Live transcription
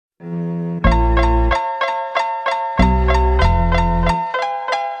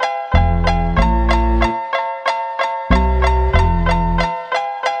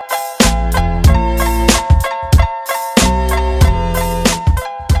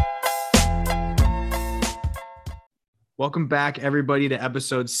Welcome back, everybody, to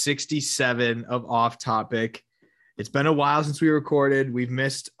episode 67 of Off Topic. It's been a while since we recorded. We've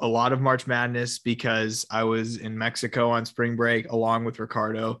missed a lot of March Madness because I was in Mexico on spring break along with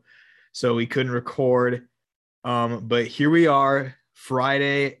Ricardo, so we couldn't record. But here we are,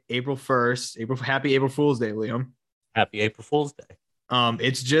 Friday, April 1st. Happy April Fool's Day, Liam. Happy April Fool's Day.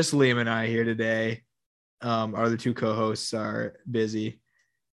 It's just Liam and I here today. Our other two co-hosts are busy.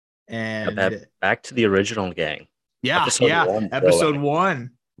 And back to the original gang. Yeah, episode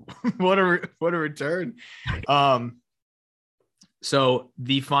one. What a return. So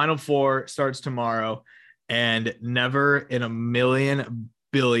the Final Four starts tomorrow, and never in a million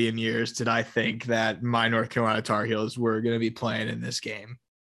billion years did I think that my North Carolina Tar Heels were going to be playing in this game,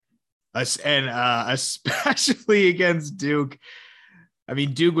 especially against Duke. I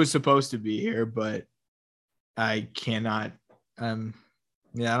mean, Duke was supposed to be here, but I cannot. I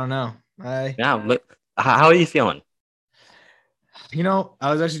don't know. Look, how are you feeling? You know,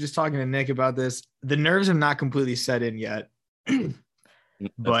 I was actually just talking to Nick about this. The nerves have not completely set in yet,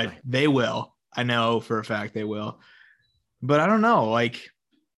 but they will. I know for a fact they will. But I don't know. Like,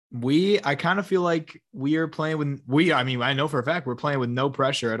 I kind of feel like we are playing with I know for a fact we're playing with no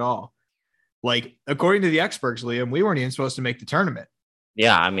pressure at all. Like, according to the experts, Liam, we weren't even supposed to make the tournament.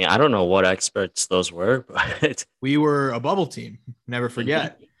 Yeah, I mean, I don't know what experts those were, but we were a bubble team. Never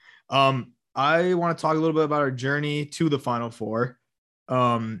forget. I want to talk a little bit about our journey to the Final Four.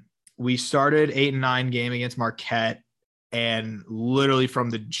 We started 8-9 game against Marquette, and literally from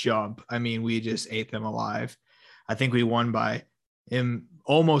the jump, I mean, we just ate them alive. I think we won by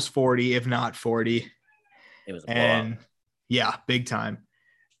almost 40, if not 40. It was a blowout. Yeah, big time.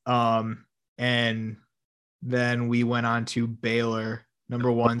 And then we went on to Baylor, number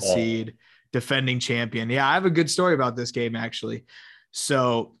one seed, defending champion. Yeah, I have a good story about this game, actually.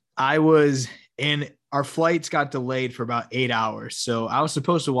 So our flights got delayed for about 8 hours. So I was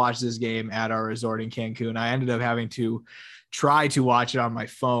supposed to watch this game at our resort in Cancun. I ended up having to try to watch it on my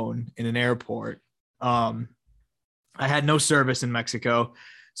phone in an airport. I had no service in Mexico,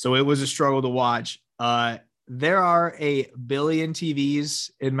 so it was a struggle to watch. There are a billion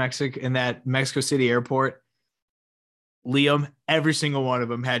TVs in that Mexico City airport. Liam, every single one of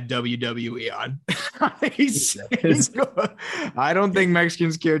them had WWE on. I don't think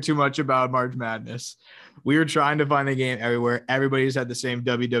Mexicans care too much about March Madness. We were trying to find the game everywhere. Everybody just had the same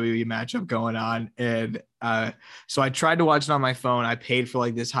WWE matchup going on. And so I tried to watch it on my phone. I paid for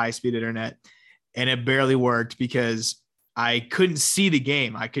like this high-speed internet, and it barely worked because I couldn't see the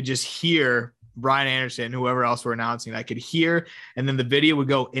game. I could just hear Brian Anderson, whoever else were announcing. I could hear, and then the video would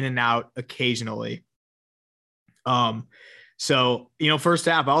go in and out occasionally. So, first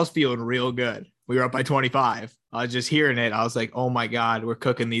half, I was feeling real good. We were up by 25. I was just hearing it. I was like, oh my God, we're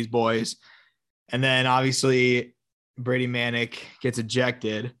cooking these boys. And then obviously Brady Manek gets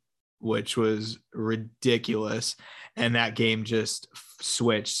ejected, which was ridiculous. And that game just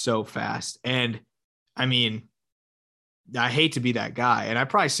switched so fast. And I mean, I hate to be that guy. And I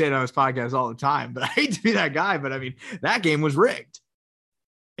probably say it on this podcast all the time, but I hate to be that guy. But I mean, that game was rigged.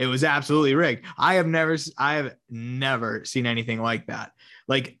 It was absolutely rigged. I have never seen anything like that.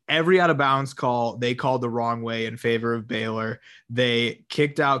 Like, every out of bounds call, they called the wrong way in favor of Baylor. They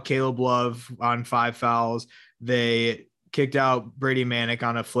kicked out Caleb Love on 5 fouls. They kicked out Brady Manek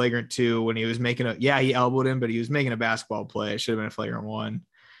on a flagrant 2 when he was making he elbowed him, but he was making a basketball play. It should have been a flagrant 1.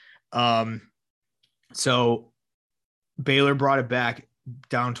 So Baylor brought it back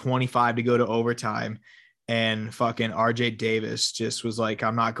down 25 to go to overtime. And fucking RJ Davis just was like,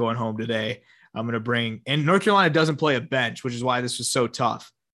 I'm not going home today. I'm going to bring – and North Carolina doesn't play a bench, which is why this was so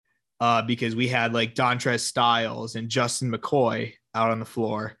tough, because we had like Dontrez Styles and Justin McCoy out on the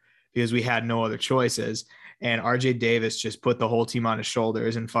floor because we had no other choices. And RJ Davis just put the whole team on his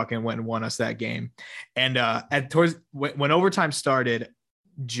shoulders and fucking went and won us that game. And when overtime started,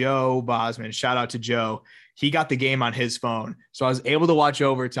 Joe Bosman, shout out to Joe, he got the game on his phone. So I was able to watch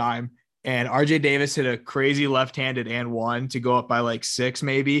overtime. And RJ Davis hit a crazy left-handed and 1 to go up by like 6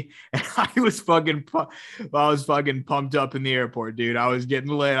 maybe. And I was fucking pumped up in the airport, dude. I was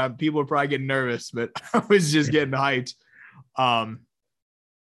getting lit. People were probably getting nervous, but I was just getting hyped. And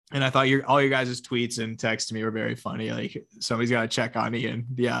I thought all your guys' tweets and texts to me were very funny. Like, somebody's got to check on Ian.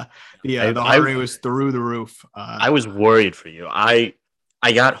 Yeah. The heart rate was through the roof. I was worried for you. I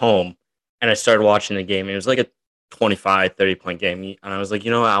got home and I started watching the game. It was like a 25, 30-point game. And I was like,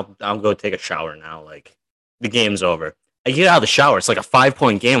 I'll go take a shower now. Like, the game's over. I get out of the shower. It's like a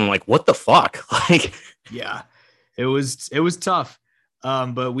 5-point game. I'm like, what the fuck? Like, yeah, it was tough.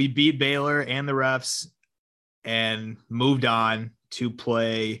 But we beat Baylor and the refs and moved on to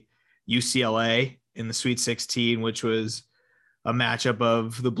play UCLA in the Sweet 16, which was a matchup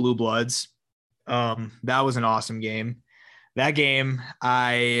of the Blue Bloods. That was an awesome game. That game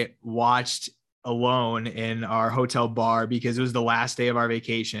I watched alone in our hotel bar because it was the last day of our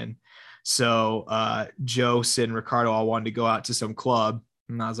vacation. So Joe, Sid, and Ricardo all wanted to go out to some club.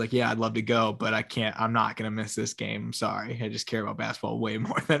 And I was like, yeah, I'd love to go, but I can't. I'm not going to miss this game. I'm sorry. I just care about basketball way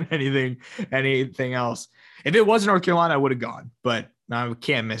more than anything else. If it was North Carolina, I would have gone, but I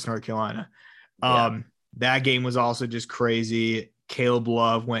can't miss North Carolina. That game was also just crazy. Caleb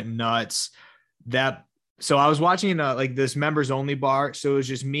Love went nuts. So I was watching like this members only bar. So it was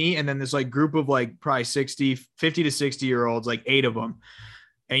just me and then this like group of like probably 50 to 60 year olds, like 8 of them.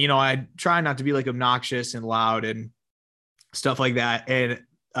 And, I try not to be like obnoxious and loud and stuff like that. And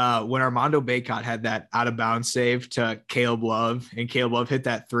when Armando Bacot had that out of bounds save to Caleb Love, and Caleb Love hit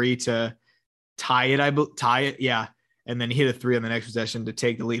that 3 to tie it. Yeah. And then he hit a 3 on the next possession to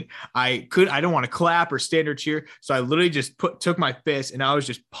take the lead. I don't want to clap or stand or cheer. So I literally just took my fist and I was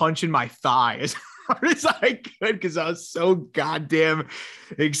just punching my thigh as hard as I could because I was so goddamn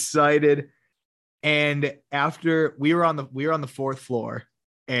excited. And after we were on the 4th floor,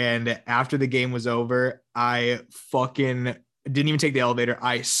 and after the game was over, I fucking didn't even take the elevator.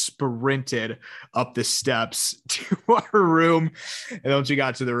 I sprinted up the steps to our room. And once we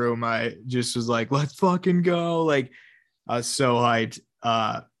got to the room, I just was like, let's fucking go. Like, I was so hyped.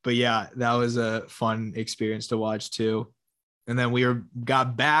 But yeah, that was a fun experience to watch too. And then we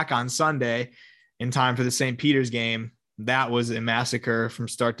got back on Sunday in time for the St. Peter's game. That was a massacre from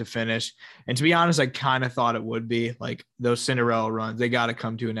start to finish. And to be honest, I kind of thought it would be like those Cinderella runs. They got to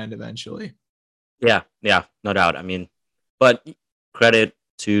come to an end eventually. Yeah, no doubt. I mean, but credit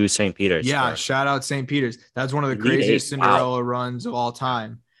to St. Peter's. Yeah, shout out St. Peter's. That's one of the craziest Cinderella runs of all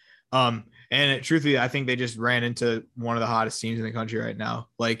time. Truthfully, I think they just ran into one of the hottest teams in the country right now.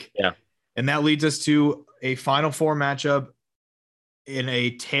 And that leads us to a Final Four matchup in a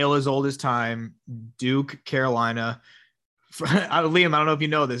tale as old as time, Duke, Carolina. Liam, I don't know if you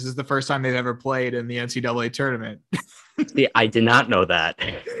know this is the first time they've ever played in the NCAA tournament. See, I did not know that.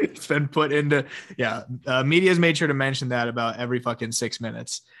 It's been put into, media's made sure to mention that about every fucking 6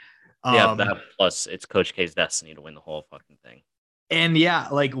 minutes. That plus it's Coach K's destiny to win the whole fucking thing. And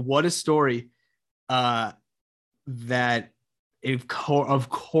what a story that of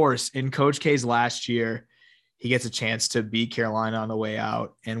course in Coach K's last year, he gets a chance to beat Carolina on the way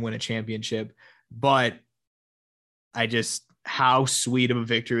out and win a championship. But how sweet of a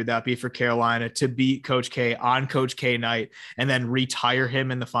victory would that be for Carolina to beat Coach K on Coach K night and then retire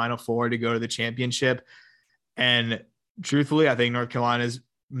him in the Final Four to go to the championship. And truthfully, I think North Carolina is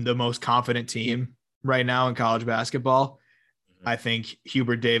the most confident team right now in college basketball. I think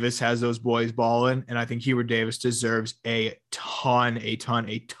Hubert Davis has those boys balling, and I think Hubert Davis deserves a ton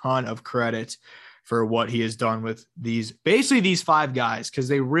of credit for what he has done with these 5 guys, because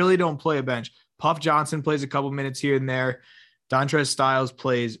they really don't play a bench. Puff Johnson plays a couple minutes here and there. Dontrez Styles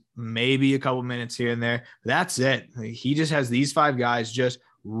plays maybe a couple minutes here and there. That's it. He just has these 5 guys just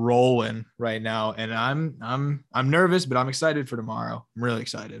rolling right now, and I'm nervous, but I'm excited for tomorrow. I'm really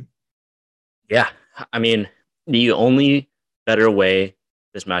excited. Yeah, I mean, the only better way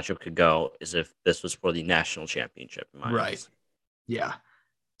this matchup could go is if this was for the national championship. Right. Yeah.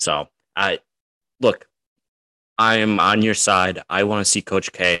 So I am on your side. I want to see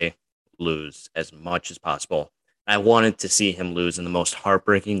Coach K lose as much as possible. I wanted to see him lose in the most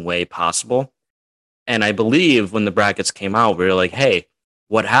heartbreaking way possible. And I believe when the brackets came out, we were like, hey,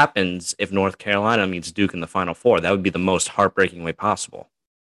 what happens if North Carolina meets Duke in the Final Four? That would be the most heartbreaking way possible.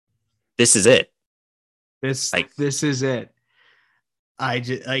 This is it. This is it.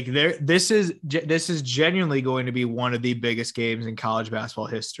 This is genuinely going to be one of the biggest games in college basketball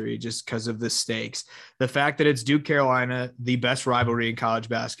history, just because of the stakes. The fact that it's Duke Carolina, the best rivalry in college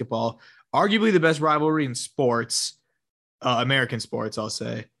basketball, arguably the best rivalry in sports, American sports, I'll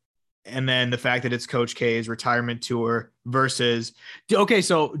say. And then the fact that it's Coach K's retirement tour versus. Okay,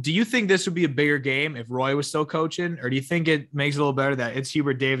 so do you think this would be a bigger game if Roy was still coaching, or do you think it makes it a little better that it's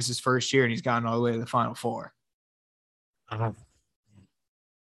Hubert Davis's first year and he's gotten all the way to the Final Four? I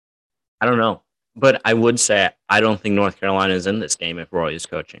don't know, but I would say I don't think North Carolina is in this game if Roy is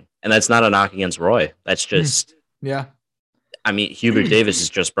coaching, and that's not a knock against Roy. That's just I mean, Hubert Davis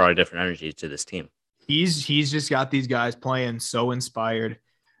has just brought a different energy to this team. He's just got these guys playing so inspired.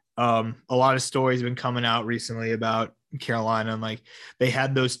 A lot of stories have been coming out recently about Carolina, and they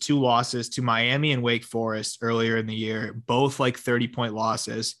had those 2 losses to Miami and Wake Forest earlier in the year, both 30-point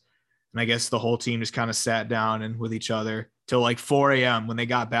losses. And I guess the whole team just kind of sat down and with each other till 4 a.m. when they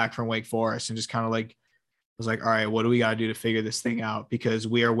got back from Wake Forest and just kind of was like, all right, what do we got to do to figure this thing out? Because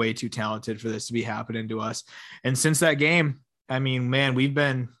we are way too talented for this to be happening to us. And since that game, I mean, man, we've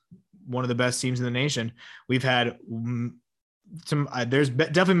been one of the best teams in the nation. We've had some, there's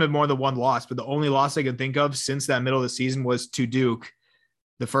definitely been more than one loss, but the only loss I can think of since that middle of the season was to Duke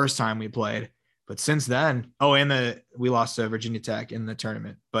the first time we played. But since then, we lost to Virginia Tech in the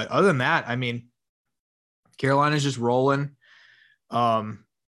tournament. But other than that, I mean, Carolina's just rolling.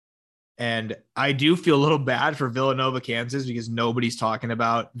 And I do feel a little bad for Villanova, Kansas, because nobody's talking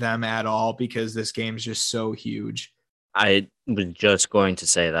about them at all because this game is just so huge. I was just going to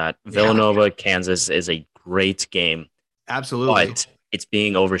say that Villanova, Kansas is a great game. Absolutely. But it's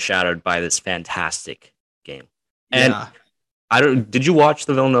being overshadowed by this fantastic game. And did you watch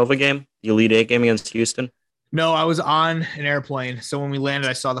the Villanova game, the Elite Eight game against Houston? No, I was on an airplane. So when we landed,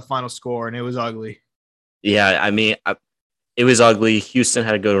 I saw the final score and it was ugly. Yeah, I mean, it was ugly. Houston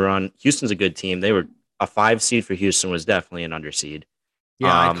had a good run. Houston's a good team. They were a 5 seed for Houston was definitely an underseed.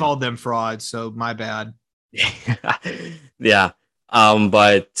 Yeah, I called them frauds, so my bad. Yeah.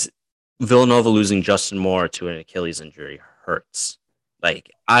 But Villanova losing Justin Moore to an Achilles injury hurts.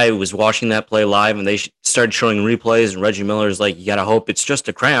 Like, I was watching that play live and they started showing replays and Reggie Miller's like, you got to hope it's just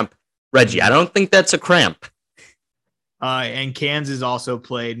a cramp. Reggie, I don't think that's a cramp. And Kansas also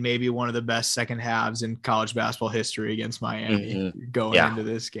played maybe one of the best second halves in college basketball history against Miami going into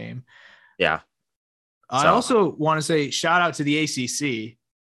this game. Yeah. I also want to say shout out to the ACC.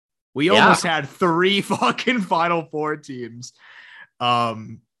 We almost had 3 fucking Final Four teams.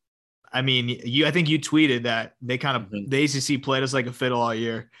 I mean, I think you tweeted that they kind of the ACC played us like a fiddle all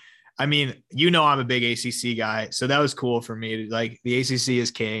year. I mean, I'm a big ACC guy, so that was cool for me. Like, the ACC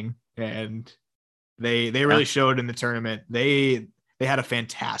is king, and they really showed in the tournament. They had a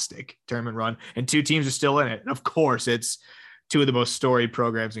fantastic tournament run, and 2 teams are still in it. And of course, it's 2 of the most storied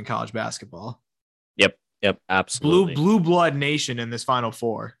programs in college basketball. Yep, absolutely. Blue blood nation in this Final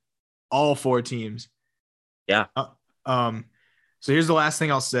Four, all 4 teams. Yeah. So here's the last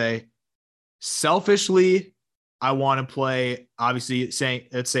thing I'll say. Selfishly, I want to play, obviously,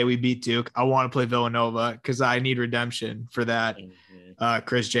 let's say we beat Duke. I want to play Villanova because I need redemption for that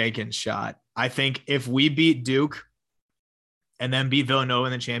Chris Jenkins shot. I think if we beat Duke and then beat Villanova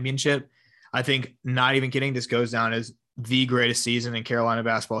in the championship, I think, not even kidding, this goes down as the greatest season in Carolina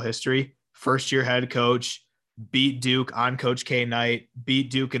basketball history. First-year head coach, beat Duke on Coach K night, beat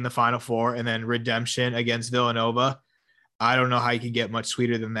Duke in the Final Four, and then redemption against Villanova. I don't know how you could get much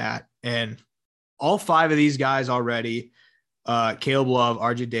sweeter than that. And all 5 of these guys already, Caleb Love,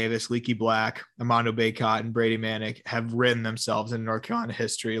 RJ Davis, Leaky Black, Armando Bacot, and Brady Manek, have written themselves in North Carolina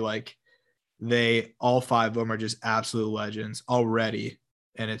history. Like, all 5 of them are just absolute legends already.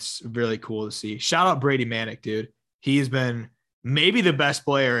 And it's really cool to see. Shout out Brady Manek, dude. He has been maybe the best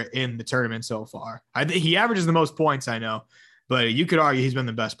player in the tournament so far. I think he averages the most points, I know, but you could argue he's been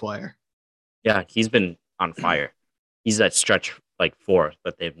the best player. Yeah, he's been on fire. He's that stretch like 4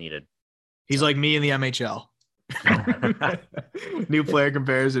 that they've needed. He's like me in the MHL. New player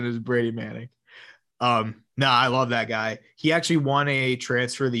comparison is Brady Manek. No, I love that guy. He actually won a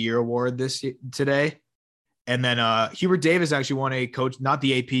Transfer of the Year award today. And then Hubert Davis actually won a coach, not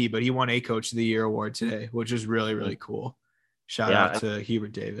the AP, but he won a Coach of the Year award today, which is really, really cool. Shout out to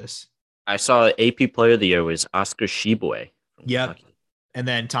Hubert Davis. I saw AP Player of the Year was Oscar Tshiebwe. Yep. And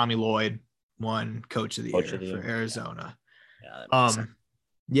then Tommy Lloyd won Coach of the Year for Arizona.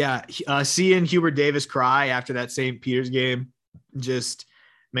 Seeing Hubert Davis cry after that St. Peter's game just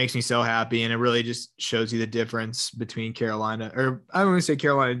makes me so happy. And it really just shows you the difference between Carolina, or I don't want to say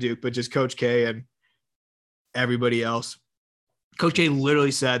Carolina Duke, but just Coach K and everybody else. Coach K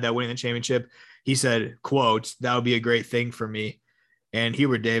literally said that winning the championship, he said, quote, that would be a great thing for me. And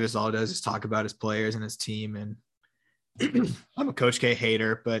Hubert Davis, all it does is talk about his players and his team. And I'm a Coach K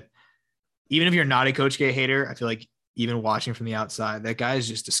hater, but even if you're not a Coach K hater, I feel like even watching from the outside, that guy is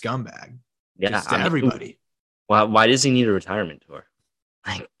just a scumbag. Yeah, just to everybody. Why does he need a retirement tour?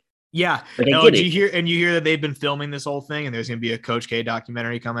 Yeah. No, you hear that they've been filming this whole thing and there's going to be a Coach K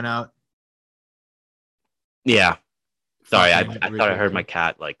documentary coming out? Yeah. Sorry, I thought I heard my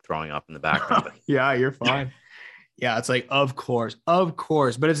cat like throwing up in the background. Yeah, you're fine. Yeah, it's like, of course.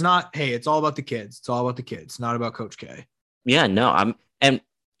 But it's not, hey, it's all about the kids. It's all about the kids, not about Coach K. Yeah, no, and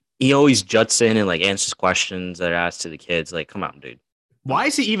he always juts in and like answers questions that are asked to the kids. Like, come on, dude. Why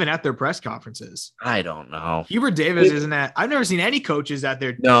is he even at their press conferences? I don't know. Hubert Davis isn't at. I've never seen any coaches at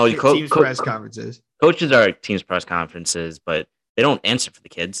their team's press conferences. Coaches are at team's press conferences, but they don't answer for the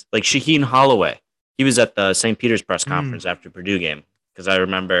kids. Like Shaheen Holloway, he was at the St. Peter's press conference after Purdue game because I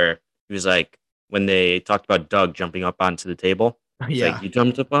remember he was like when they talked about Doug jumping up onto the table. Yeah, like, you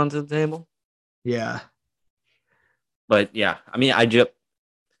jumped up onto the table. Yeah, But yeah, I mean, I just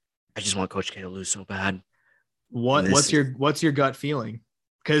want Coach K to lose so bad. What's your gut feeling?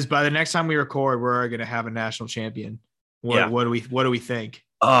 Because by the next time we record, we're going to have a national champion. What do we think?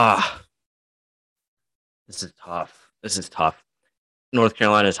 This is tough. North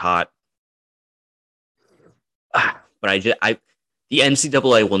Carolina is hot. But the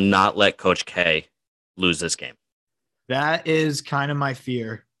NCAA will not let Coach K lose this game. That is kind of my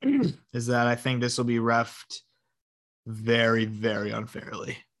fear, is that I think this will be reffed very, very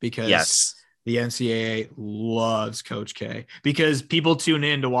unfairly because the NCAA loves Coach K because people tune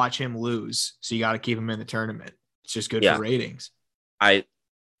in to watch him lose. So you got to keep him in the tournament. It's just good for ratings. I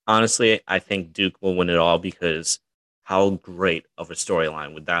think Duke will win it all because how great of a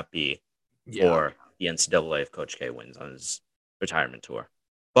storyline would that be for the NCAA if Coach K wins on his retirement tour?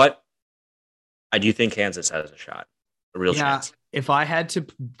 But I do think Kansas has a shot, a real chance. If I had to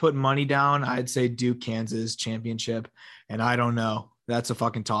put money down, I'd say Duke, Kansas championship. And I don't know. That's a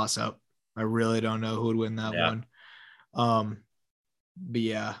fucking toss up. I really don't know who would win that one. But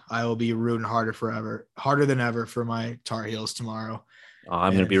yeah, I will be rooting harder than ever for my Tar Heels tomorrow. Oh,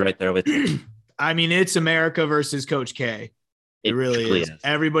 I'm going to be right there with you. I mean, it's America versus Coach K. It really is.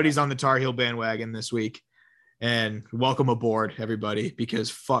 Everybody's on the Tar Heel bandwagon this week. And welcome aboard, everybody, because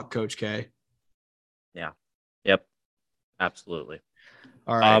fuck Coach K. Yeah. Yep. Absolutely.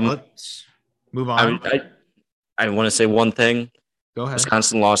 All right, let's move on. I want to say one thing. Go ahead.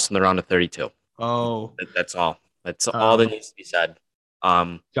 Wisconsin lost in the round of 32. Oh. That's all. That's all that needs to be said.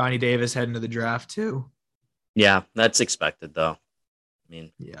 Johnny Davis heading to the draft, too. Yeah, that's expected, though. I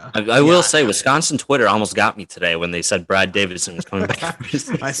mean, I will say Wisconsin Twitter almost got me today when they said Brad Davison was coming back.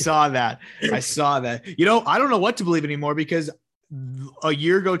 I saw that. You know, I don't know what to believe anymore because a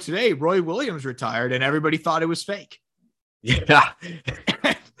year ago today, Roy Williams retired and everybody thought it was fake. Yeah.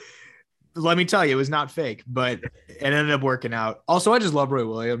 Let me tell you, it was not fake, but it ended up working out. Also, I just love Roy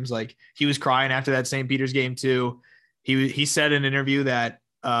Williams. Like, he was crying after that St. Peter's game too. He said in an interview that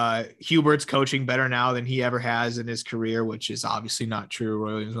Hubert's coaching better now than he ever has in his career, which is obviously not true.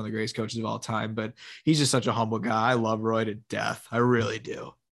 Roy Williams is one of the greatest coaches of all time, but he's just such a humble guy. I love Roy to death. I really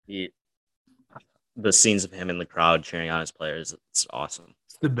do. The scenes of him in the crowd cheering on his players, it's awesome.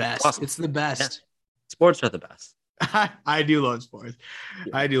 It's the best. Awesome. It's the best. Yeah. Sports are the best. I do love sports.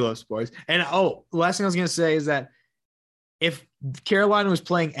 I do love sports. And the last thing I was going to say is that if Carolina was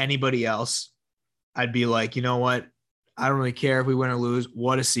playing anybody else, I'd be like, you know what? I don't really care if we win or lose.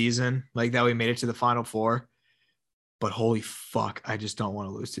 What a season. Like that we made it to the Final Four. But holy fuck, I just don't want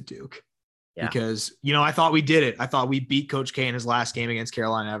to lose to Duke. Yeah. Because, I thought we did it. I thought we beat Coach K in his last game against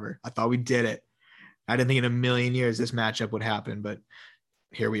Carolina ever. I thought we did it. I didn't think in a million years this matchup would happen, but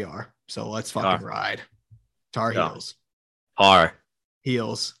here we are. So let's fucking ride. Tar Heels. Tar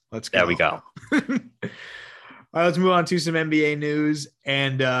Heels. Let's go. There we go. All right, let's move on to some NBA news.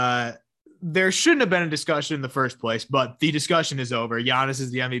 And there shouldn't have been a discussion in the first place, but the discussion is over. Giannis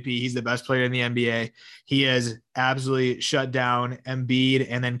is the MVP. He's the best player in the NBA. He has absolutely shut down Embiid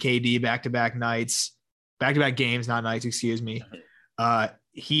and then KD back-to-back games, not nights, excuse me.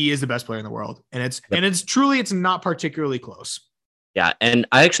 He is the best player in the world. And it's not particularly close. Yeah, and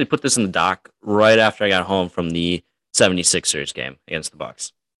I actually put this in the doc right after I got home from the 76ers game against the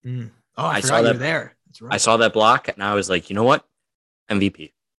Bucks. Oh, I forgot you were there. That's right. I saw that block, and I was like, you know what?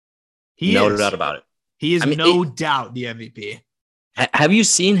 MVP. No doubt about it. He is no doubt the MVP. Have you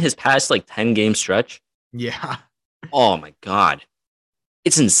seen his past 10-game stretch? Yeah. Oh, my God.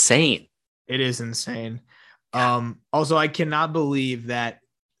 It's insane. It is insane. Also, I cannot believe that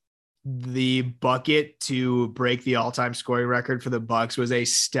the bucket to break the all-time scoring record for the Bucks was a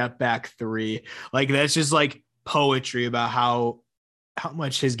step back three. That's just poetry about how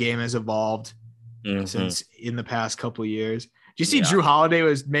much his game has evolved since in the past couple of years. Do you see Drew Holiday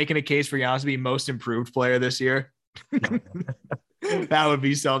was making a case for Giannis to be most improved player this year? That would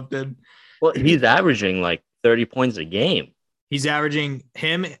be something. Well, he's averaging 30 points a game. He's averaging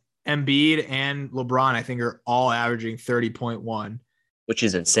him, Embiid, and LeBron, I think, are all averaging 30.1. Which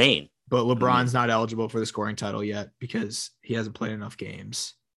is insane. But LeBron's not eligible for the scoring title yet because he hasn't played enough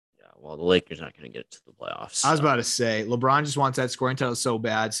games. Yeah, well, the Lakers aren't going to get to the playoffs. So. I was about to say, LeBron just wants that scoring title so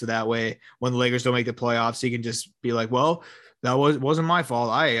bad, so that way when the Lakers don't make the playoffs, he can just be like, well, that wasn't my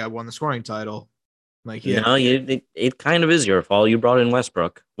fault. I won the scoring title. It kind of is your fault. You brought in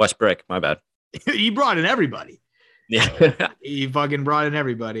Westbrook, my bad. He brought in everybody. Yeah. He fucking brought in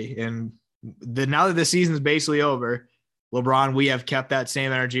everybody. And now that the season's basically over, LeBron, we have kept that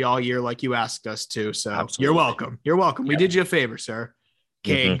same energy all year like you asked us to. So Absolutely. You're welcome. You're welcome. We did you a favor, sir.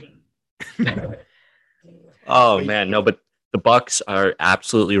 King. Oh, man. No, but the Bucks are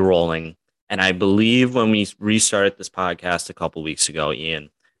absolutely rolling. And I believe when we restarted this podcast a couple weeks ago, Ian,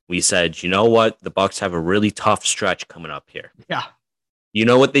 we said, you know what? The Bucks have a really tough stretch coming up here. Yeah. You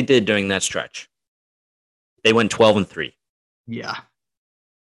know what they did during that stretch? They went 12-3. Yeah.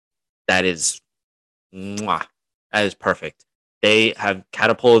 That is, mwah, that is perfect. They have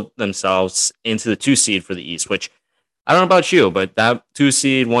catapulted themselves into the 2 seed for the East, which I don't know about you, but that 2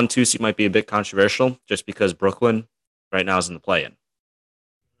 seed, 1-2 seed might be a bit controversial just because Brooklyn right now is in the play-in.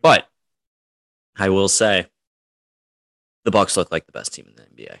 But I will say the Bucks look like the best team in the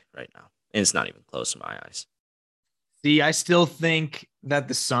NBA right now. And it's not even close in my eyes. See, I still think that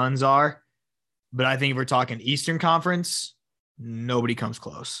the Suns are, but I think if we're talking Eastern Conference, nobody comes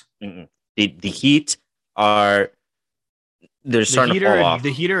close. Mm-mm. The Heat are they're starting to fall off.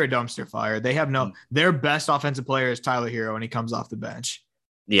 The Heat are a dumpster fire. They have their best offensive player is Tyler Hero when he comes off the bench.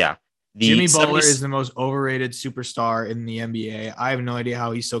 Yeah. Jimmy Butler is the most overrated superstar in the NBA. I have no idea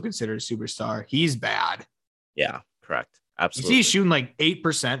how he's still considered a superstar. He's bad. Yeah, correct. Absolutely. You see he's shooting like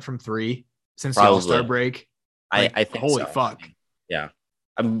 8% from 3 since Probably. the All-Star break. Like, I think holy so. fuck. Yeah.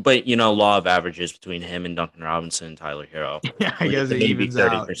 But, law of averages between him and Duncan Robinson and Tyler Hero. Yeah, I guess it evens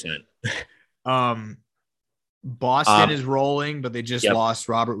 30%. Boston is rolling, but they just lost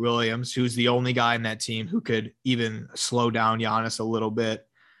Robert Williams, who's the only guy in that team who could even slow down Giannis a little bit.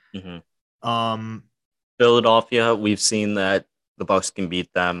 Mm-hmm. Philadelphia, we've seen that the Bucks can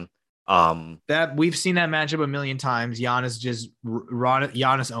beat them. That we've seen that matchup a million times.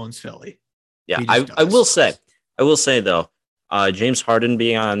 Giannis owns Philly. Yeah, I will say though, James Harden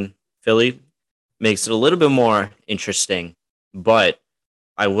being on Philly makes it a little bit more interesting. But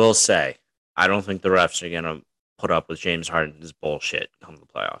I will say, I don't think the refs are gonna put up with James Harden's bullshit come the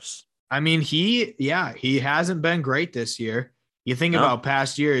playoffs. I mean, he hasn't been great this year. You think about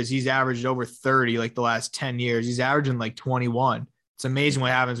past years, he's averaged over 30 like the last 10 years. He's averaging like 21. It's amazing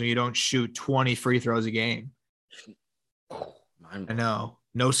what happens when you don't shoot 20 free throws a game. I know.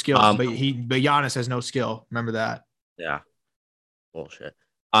 No skill, but Giannis has no skill. Remember that. Yeah. Bullshit.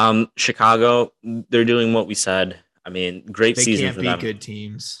 Chicago, they're doing what we said. I mean, great season for them. They can't be good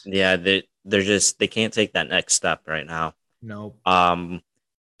teams. Yeah, they can't take that next step right now. No.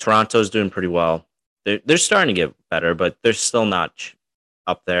 Toronto's doing pretty well. They're starting to get better, but they're still not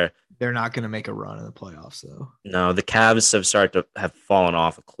up there. They're not going to make a run in the playoffs, though. No, the Cavs have started to have fallen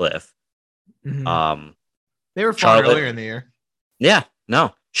off a cliff. Mm-hmm. They were fine earlier in the year. Yeah,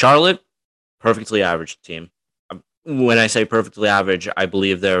 no. Charlotte, perfectly average team. When I say perfectly average, I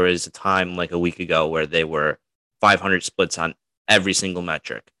believe there was a time like a week ago where they were 500 splits on every single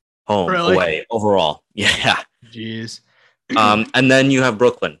metric. Home, away, overall. Yeah. Jeez. And then you have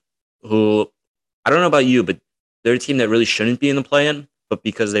Brooklyn, who I don't know about you, but they're a team that really shouldn't be in the play-in, but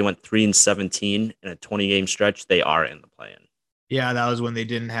because they went 3-17 in a 20-game stretch, they are in the play-in. Yeah, that was when they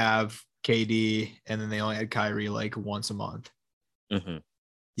didn't have KD, and then they only had Kyrie like once a month. Mm-hmm.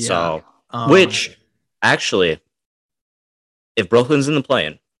 Yeah. So, which actually, if Brooklyn's in the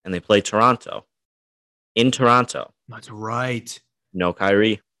play-in and they play Toronto, in Toronto, that's right. No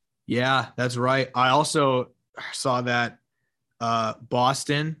Kyrie. Yeah, that's right. I also saw that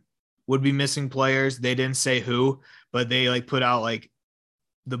Boston would be missing players. They didn't say who, but they like put out like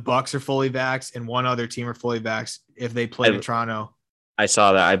the Bucks are fully vaxxed and one other team are fully vaxxed if they play in Toronto. I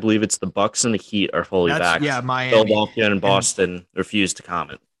saw that. I believe it's the Bucks and the Heat are fully vaxxed. Yeah, Miami. Philadelphia and Boston refused to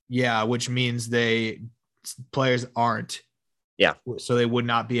comment. Yeah, which means players aren't. Yeah. So they would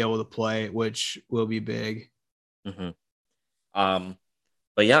not be able to play, which will be big. Mm-hmm.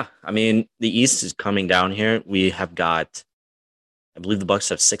 But yeah, I mean, the East is coming down here. We have got, I believe the Bucks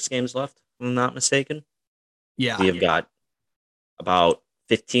have 6 games left, if I'm not mistaken. Yeah. We have got about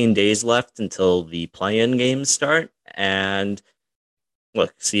 15 days left until the play-in games start. And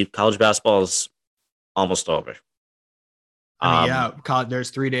look, see, college basketball is almost over. There's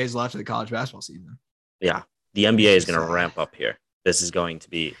 3 days left of the college basketball season. Yeah. The NBA is going to ramp up here. This is going to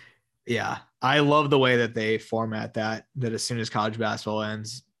be. Yeah. I love the way that they format that as soon as college basketball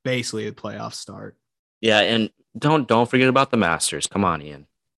ends, basically the playoffs start. Yeah. And don't forget about the Masters. Come on, Ian.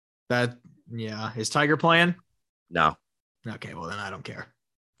 Is Tiger playing? No. Okay. Well, then I don't care.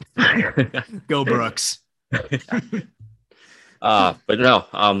 Go Brooks. But no,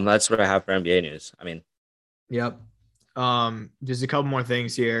 that's what I have for NBA news. I mean, yep. Just a couple more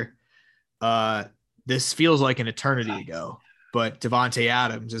things here. This feels like an eternity ago, but Devontae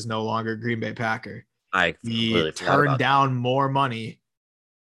Adams is no longer a Green Bay Packer. He turned down more money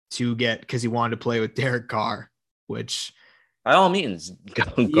because he wanted to play with Derek Carr, which by all means, go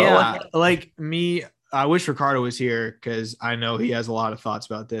ahead. Like me, I wish Ricardo was here because I know he has a lot of thoughts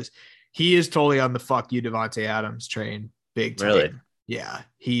about this. He is totally on the fuck you Devontae Adams train, big time. Really? Yeah,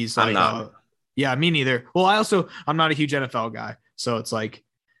 he's I'm not. Yeah, me neither. Well, I'm not a huge NFL guy. So it's like,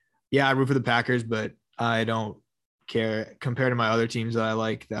 yeah, I root for the Packers, but I don't care compared to my other teams that I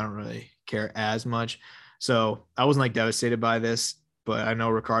like. I don't really care as much. So I wasn't like devastated by this, but I know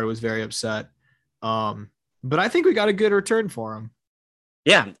Ricardo was very upset. Um, but I think we got a good return for him.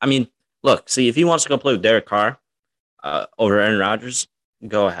 Yeah, I mean, look, see, if he wants to go play with Derek Carr over Aaron Rodgers,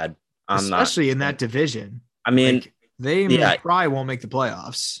 go ahead. I'm not. Especially in that division. I mean, Like they yeah, probably won't make the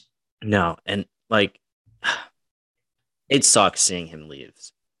playoffs. no, and like, it sucks seeing him leave.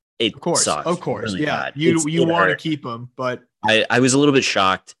 It Of sucks course. really Yeah. bad. You It want to hurt. keep him, but I was a little bit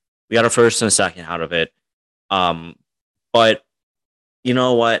shocked. We got a first and a second out of it. Um, but you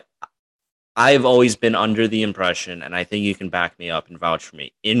know what? I've always been under the impression, and I think you can back me up and vouch for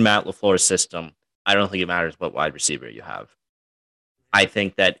me. In Matt LaFleur's system, I don't think it matters what wide receiver you have. I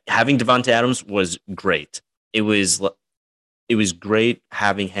think that having Devontae Adams was great. It was great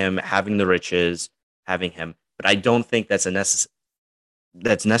having him, having the riches, having him. But I don't think that's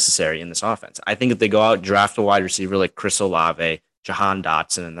necessary in this offense. I think if they go out draft a wide receiver like Chris Olave, Jahan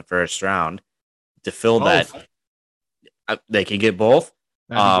Dotson in the first round to fill both. that, they could get both.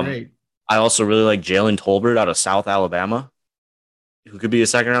 That'd be great. I also really like Jalen Tolbert out of South Alabama, who could be a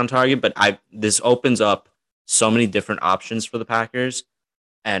second round target. But this opens up so many different options for the Packers,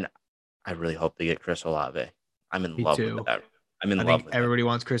 and I really hope they get Chris Olave. I'm in Me love too. with that. I'm in I love think with everybody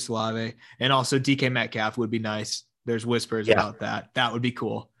wants Chris Olave, and also DK Metcalf would be nice. There's whispers Yeah. about that. That would be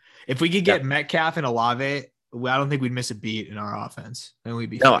cool. If we could Yeah. get Metcalf and Olave, I don't think we'd miss a beat in our offense, and we'd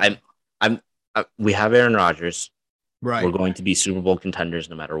be No, fine. we have Aaron Rodgers. Right. We're going to be Super Bowl contenders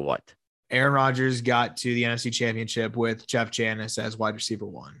no matter what. Aaron Rodgers got to the NFC Championship with Jeff Janis as wide receiver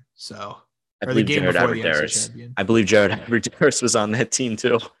one. So, I or the believe game Jared before the NFC Abbrederis. champion. I believe Jared Abbrederis was on that team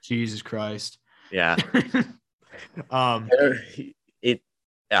too. Jesus Christ. Yeah. Um, it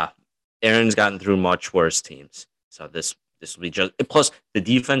yeah. Aaron's gotten through much worse teams. So this will be just plus the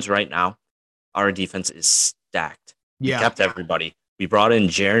defense right now, our defense is stacked. We yeah. kept everybody. We brought in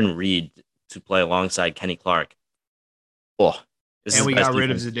Jaron Reed to play alongside Kenny Clark. Oh, And we got rid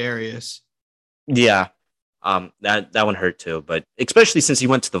of Za'Darius. Yeah. That one hurt too, but especially since he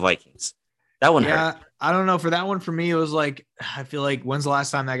went to the Vikings. That one hurt. I don't know. For that one, for me, it was like, I feel like when's the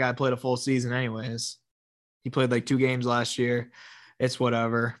last time that guy played a full season anyways? He played like 2 games last year. It's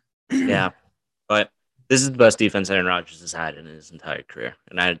whatever. Yeah. But this is the best defense Aaron Rodgers has had in his entire career.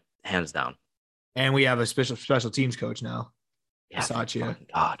 And hands down. And we have a special teams coach now. Yeah. Satya.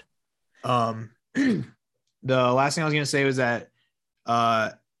 God. The last thing I was going to say was that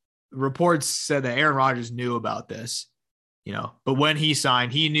reports said that Aaron Rodgers knew about this, but when he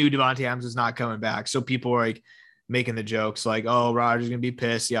signed, he knew Devontae Adams was not coming back. So people were like making the jokes like, oh, Rodgers is going to be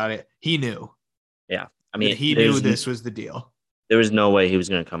pissed. Yada. He knew. Yeah. I mean, he knew this was the deal. There was no way he was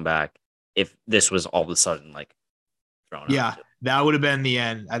going to come back if this was all of a sudden like thrown out. Yeah. That would have been the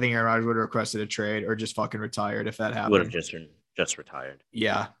end. I think Aaron Rodgers would have requested a trade or just fucking retired if that happened. He would have just retired.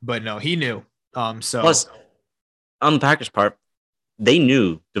 Yeah. But no, he knew. So plus, on the Packers' part, they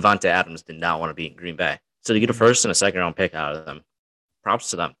knew Devontae Adams did not want to be in Green Bay. So to get a first and a second round pick out of them,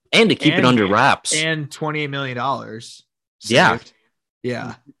 props to them. And to keep it under wraps. And $28 million. Yeah.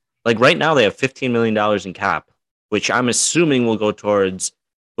 Yeah. Like right now, they have $15 million in cap, which I'm assuming will go towards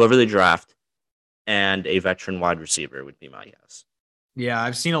whoever they draft and a veteran wide receiver would be my guess. Yeah.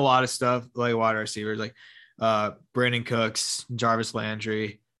 I've seen a lot of stuff like wide receivers, like Brandon Cooks, Jarvis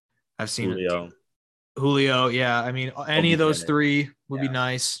Landry. I've seen Julio. Yeah. I mean, any of those 3 would be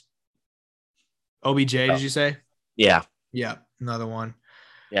nice. OBJ, did you say? Yeah. Yeah. Another one.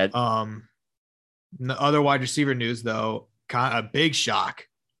 Yeah. The other wide receiver news, though, kind of a big shock.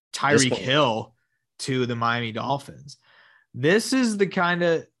 Tyreek Hill to the Miami Dolphins. This is the kind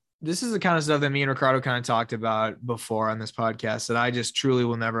of stuff that me and Ricardo kind of talked about before on this podcast that I just truly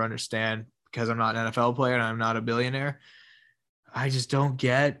will never understand because I'm not an NFL player and I'm not a billionaire. I just don't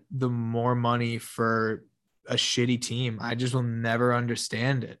get the more money for a shitty team. I just will never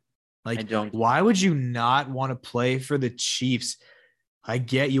understand it. Like, why would you not want to play for the Chiefs? I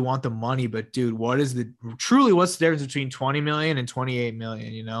get you want the money, but dude, what's the difference between 20 million and 28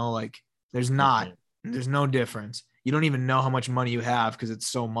 million? Like there's no difference. You don't even know how much money you have because it's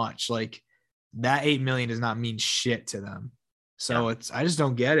so much. Like that 8 million does not mean shit to them. So I just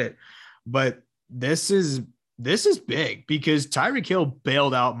don't get it. But this is big because Tyreek Hill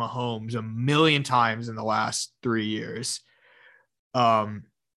bailed out Mahomes a million times in the last 3 years.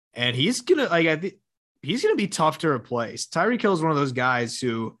 And he's gonna he's gonna be tough to replace. Tyreek Hill is one of those guys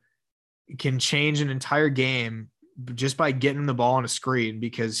who can change an entire game just by getting the ball on a screen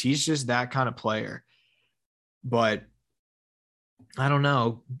because he's just that kind of player. But I don't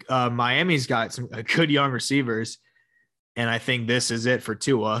know. Miami's got some good young receivers, and I think this is it for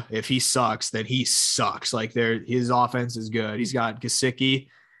Tua. If he sucks, then he sucks. Like his offense is good. He's got Gesicki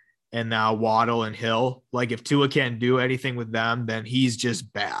and now Waddle and Hill. Like if Tua can't do anything with them, then he's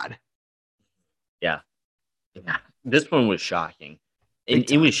just bad. Yeah. Yeah. This one was shocking. And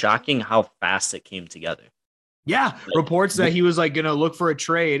Big it was time. shocking how fast it came together. Yeah. Like, Reports that he was like gonna look for a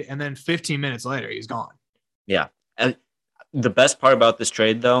trade, and then 15 minutes later, he's gone. yeah. And the best part about this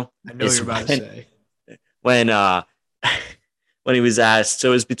trade though I know is you're about to say. when when he was asked, so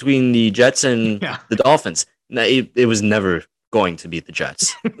it was between the Jets and Yeah. the Dolphins. No, it was never going to beat the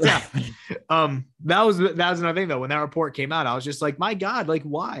Jets. Yeah. That was another thing though. When that report came out, I was just like, my God, like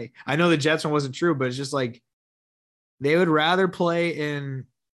why? I know the Jets one wasn't true, but it's just like they would rather play in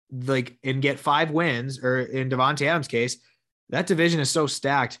like and get 5 wins, or in Devontae Adams' case, that division is so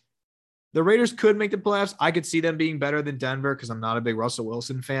stacked. The Raiders could make the playoffs. I could see them being better than Denver because I'm not a big Russell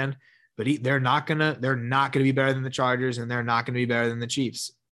Wilson fan, but they're not gonna be better than the Chargers, and they're not gonna be better than the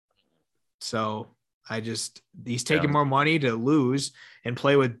Chiefs. So he's taking Yeah. more money to lose and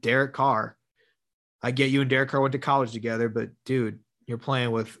play with Derek Carr. I get you and Derek Carr went to college together, but dude, you're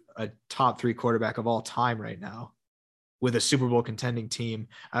playing with a top 3 quarterback of all time right now with a Super Bowl contending team.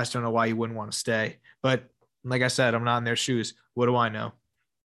 I just don't know why you wouldn't want to stay. But like I said, I'm not in their shoes. What do I know?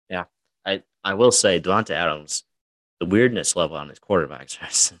 Yeah. I will say Devonta Adams, the weirdness level on his quarterbacks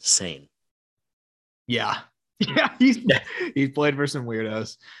is insane. Yeah. Yeah, he's played for some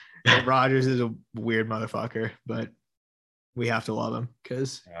weirdos. And Rodgers is a weird motherfucker, but we have to love him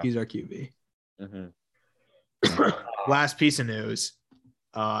because Yeah. he's our QB. Mm-hmm. Last piece of news.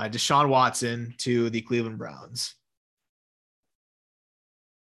 Deshaun Watson to the Cleveland Browns.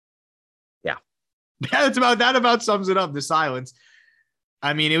 Yeah. That about sums it up. The silence.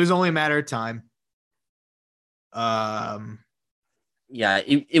 I mean, it was only a matter of time. Um, Yeah,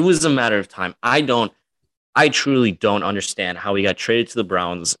 it was a matter of time. I truly don't understand how he got traded to the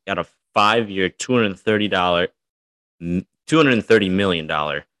Browns, got a 5-year, $230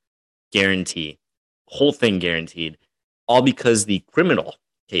 million guarantee, whole thing guaranteed, all because the criminal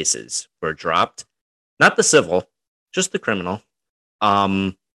cases were dropped, not the civil, just the criminal.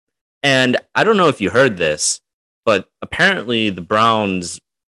 Um, and I don't know if you heard this, but apparently the Browns,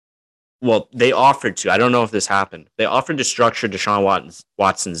 well, they offered to. I don't know if this happened. They offered to structure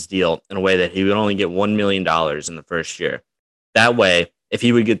Watson's deal in a way that he would only get $1 million in the first year. That way, if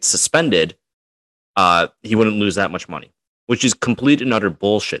he would get suspended, he wouldn't lose that much money, which is complete and utter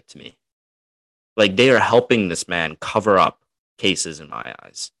bullshit to me. Like they are helping this man cover up cases in my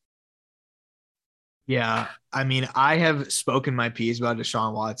eyes. yeah, I mean, I have spoken my piece about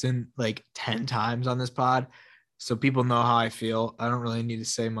Deshaun Watson like 10 times on this pod. So people know how I feel. I don't really need to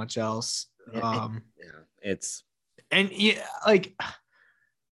say much else. Yeah, yeah, it's And yeah, like,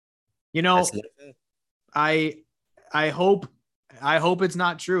 that's I I hope I hope it's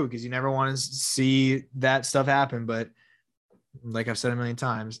not true because you never want to see that stuff happen. But like I've said a million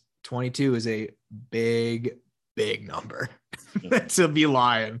times, 22 is a big, big number to be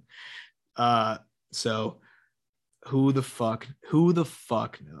lying. So who the fuck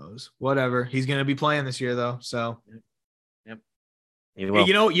knows? Whatever. He's gonna be playing this year though. So yep. You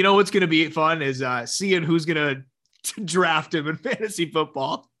hey, will. you know what's gonna be fun is seeing who's gonna draft him in fantasy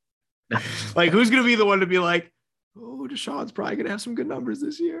football. Like who's gonna be the one to be like, oh, Deshaun's probably gonna have some good numbers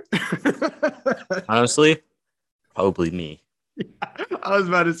this year. Honestly, probably me. I was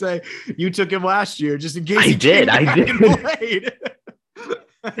about to say you took him last year just in case I he came did. I back and did. played.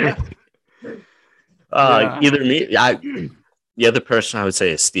 Yeah. Either me. The other person I would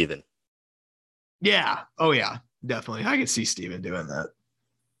say is Steven. Yeah. Oh yeah. Definitely. I could see Steven doing that.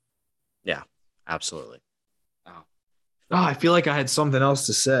 Yeah, absolutely. Oh. Oh, I feel like I had something else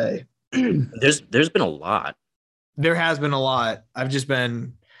to say. There's been a lot. There has been a lot. I've just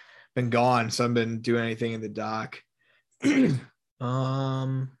been gone, so I haven't been doing anything in the dock.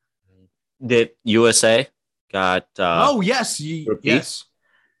 um. That USA got Oh yes, Group B. yes.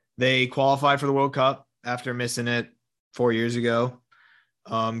 They qualified for the World Cup after missing it 4 years ago.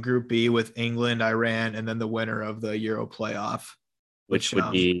 Group B with England, Iran, and then the winner of the Euro playoff, Which which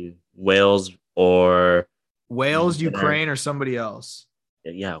would be Wales or Wales, Ukraine, or somebody else.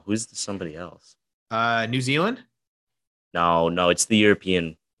 yeah, who's somebody else? New Zealand. No, no, it's the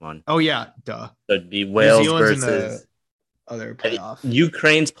European one. Oh yeah, duh. So it'd be New Wales Zealand's in the versus other playoff.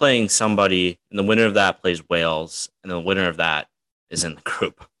 Ukraine's playing somebody, and the winner of that plays Wales, and the winner of that is in the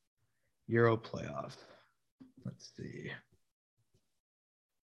group. Euro playoff. Let's see.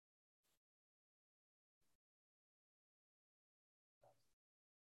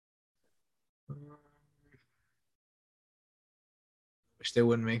 Wish they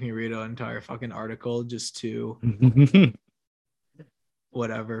wouldn't make me read an entire fucking article just to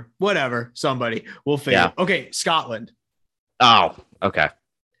whatever. Somebody will figure. Yeah. Okay, Scotland. Oh, okay.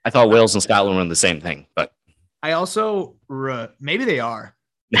 I thought Wales and Scotland were the same thing, but I also maybe they are.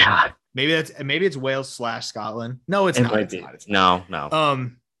 yeah, Maybe it's Wales / Scotland. No, it's not. It's not. It's not.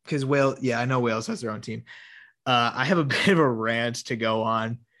 No. Because Wales, yeah, I know Wales has their own team. I have a bit of a rant to go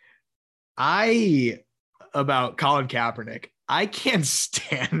on. About Colin Kaepernick. I can't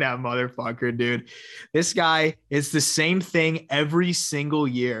stand that motherfucker, dude. This guy is the same thing every single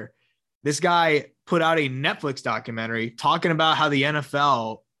year. This guy put out a Netflix documentary talking about how the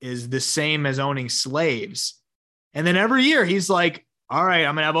NFL is the same as owning slaves. And then every year he's like, all right,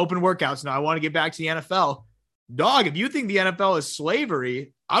 I'm going to have open workouts now. I want to get back to the NFL. Dog, if you think the NFL is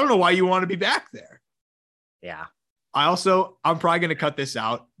slavery, I don't know why you want to be back there. Yeah. I'm probably going to cut this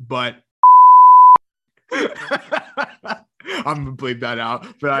out, but I'm going to bleep that out,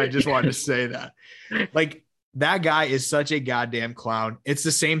 but I just wanted to say that. Like, that guy is such a goddamn clown. It's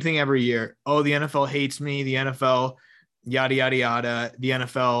the same thing every year. Oh, the NFL hates me. The NFL, yada, yada, yada. The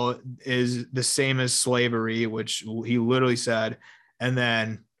NFL is the same as slavery, which he literally said. And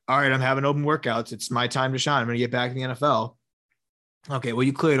then, all right, I'm having open workouts. It's my time to shine. I'm going to get back in the NFL. Okay, well,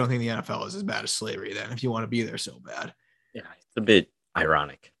 you clearly don't think the NFL is as bad as slavery then, if you want to be there so bad. Yeah, it's a bit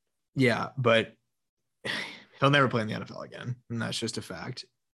ironic. Yeah, but he'll never play in the NFL again, and that's just a fact.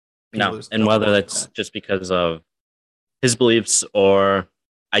 No, and whether that's just because of his beliefs or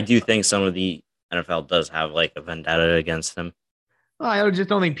I do think some of the NFL does have like a vendetta against him. Well, I just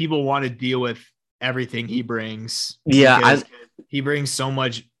don't think people want to deal with everything he brings. Yeah, he brings so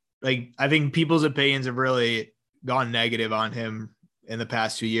much. Like, I think people's opinions have really gone negative on him in the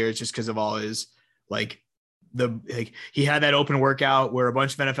past 2 years just because of all his he had that open workout where a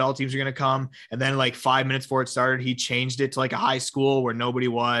bunch of NFL teams are going to come. And then like 5 minutes before it started, he changed it to like a high school where nobody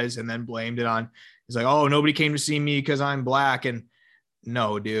was and then blamed it on, he's like, oh, nobody came to see me because I'm black. And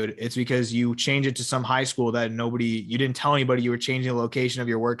no, dude, it's because you changed it to some high school that you didn't tell anybody you were changing the location of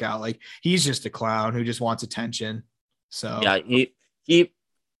your workout. Like, he's just a clown who just wants attention. So yeah, he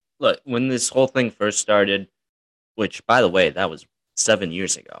look, when this whole thing first started, which by the way, that was 7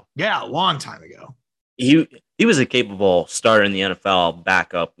 years ago. Yeah, a long time ago. He was a capable starter in the NFL,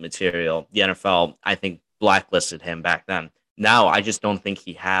 backup material. The NFL, I think, blacklisted him back then. Now, I just don't think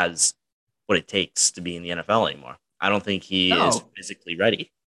he has what it takes to be in the NFL anymore. I don't think he is physically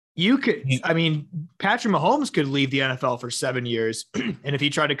ready. Patrick Mahomes could leave the NFL for 7 years. And if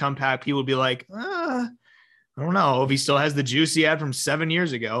he tried to come back, he would be like, I don't know if he still has the juice he had from 7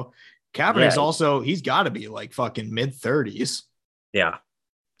 years ago. Kaepernick's also, he's got to be like fucking mid-30s. Yeah.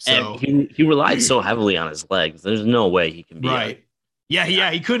 So, and he relied so heavily on his legs. There's no way he can be right.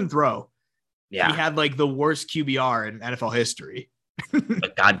 He couldn't throw. Yeah. He had like the worst QBR in NFL history.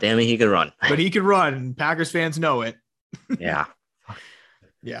 But God damn it, he could run. But he could run. Packers fans know it. Yeah.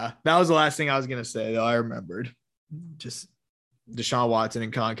 Yeah. That was the last thing I was going to say, though. I remembered. Just Deshaun Watson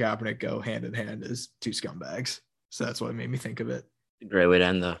and Colin Kaepernick go hand in hand as two scumbags. So that's what made me think of it. Great way to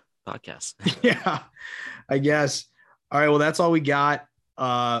end the podcast. Yeah, I guess. All right. Well, that's all we got.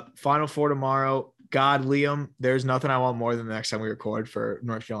 Final Four tomorrow. God, Liam, there's nothing I want more than the next time we record for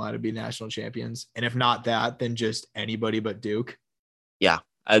North Carolina to be national champions. And if not that, then just anybody but Duke. Yeah,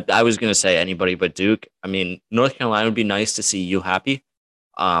 I was going to say anybody but Duke. I mean, North Carolina would be nice to see you happy.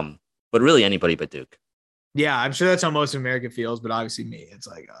 But really anybody but Duke. Yeah, I'm sure that's how most of America feels. But obviously me, it's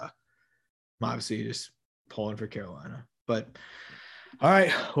like, I'm obviously just pulling for Carolina. But all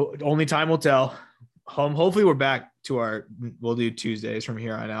right, only time will tell. Hopefully we're back to we'll do Tuesdays from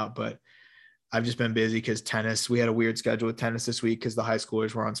here on out, but I've just been busy because tennis, we had a weird schedule with tennis this week because the high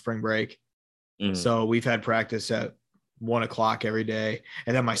schoolers were on spring break. So we've had practice at 1:00 every day.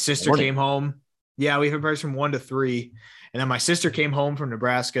 And then my sister came home. Yeah, we have practice from 1 to 3. And then my sister came home from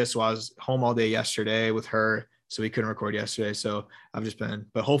Nebraska. So I was home all day yesterday with her. So we couldn't record yesterday. So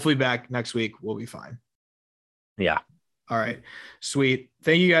but hopefully back next week, we'll be fine. Yeah. All right. Sweet.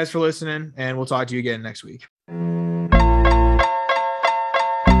 Thank you guys for listening, and we'll talk to you again next week.